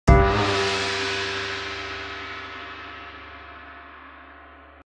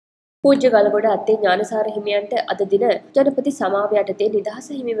පූජ්‍ය ගලගොඩ අත්තේ ඥානසාර හිමියන්ට අද දින ජනපති සමාව යටතේ නිදහස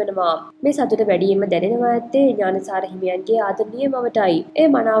හිමි වෙනවා. මේ සතුට වැඩියෙන්ම දැනෙනවා ඇත්තේ ඥානසාර හිමියන්ගේ ආදරණීය මවටයි. ඒ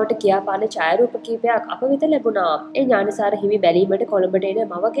මනාවට කියාපාන ඡායාරූප කිහිපයක් අප වෙත ලැබුණා. ඒ ඥානසාර හිමි බැලීමට කොළඹට එන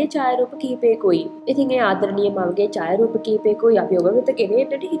මවගේ ඡායාරූප කිහිපයකුයි. ඉතින් ඒ ආදරණීය මවගේ ඡායාරූප කිහිපයකුයි අපි ඔබ වෙත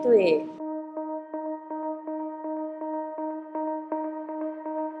ගෙනෙන්නට හිතුවේ.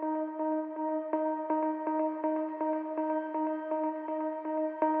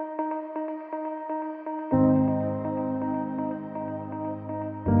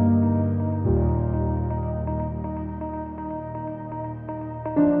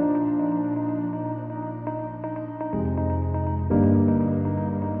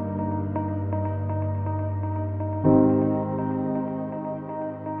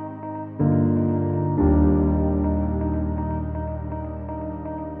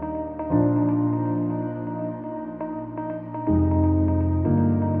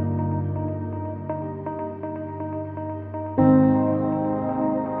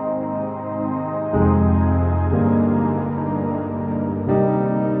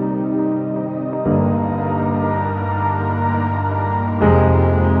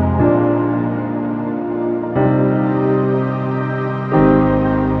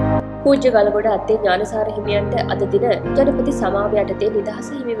 පූජ්‍ය ගලගොඩ අත්තේ ඥානසාර හිමියන්ට අද දින ජනපති සමාව යටතේ නිදහස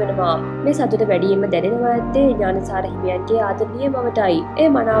හිමි වෙනවා. මේ සතුට වැඩියෙන්ම දැනෙනවා ඇත්තේ ඥානසාර හිමියන්ගේ ආදරණීය මවටයි. ඒ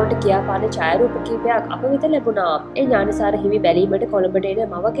මනාවට කියාපාන ඡායාරූප කිහිපයක් අප වෙත ලැබුණා. ඒ ඥානසාර හිමි බැලීමට කොළඹට එන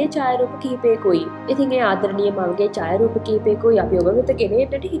මවගේ ඡායාරූප කිහිපයකුයි. ඉතින් ඒ ආදරණීය මවගේ ඡායාරූප කිහිපයකුයි අපි ඔබ වෙත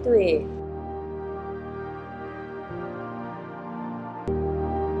ගෙනෙන්නට හිතුවේ.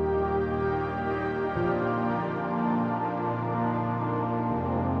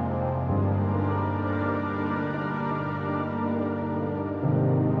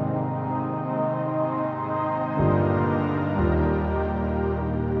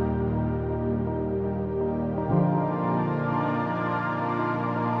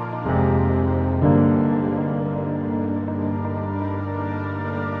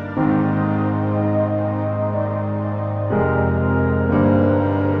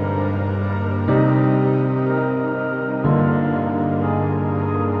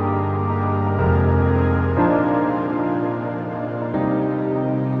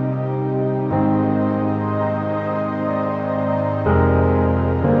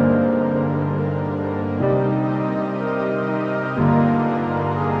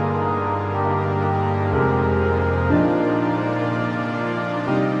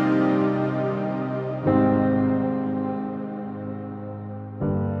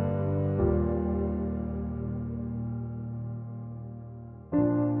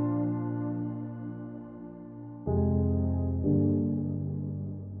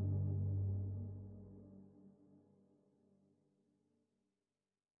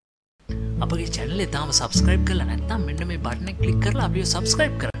 අපගේ channel එක තාම subscribe කරලා නැත්නම් මෙන්න මේ button එක click කරලා අපිව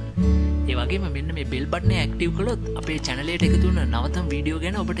subscribe කරන්න. ඒ වගේම මෙන්න මේ bell button එක active කළොත් අපේ channel එකට එකතු වෙන නවතම වීඩියෝ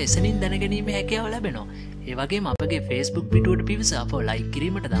ගැන ඔබට එසනින් දැනගැනීමේ හැකියාව ලැබෙනවා. ඒ වගේම අපගේ Facebook පිටුවට පිවිස අපව like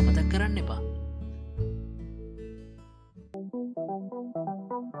කිරීමට අමතක කරන්න එපා.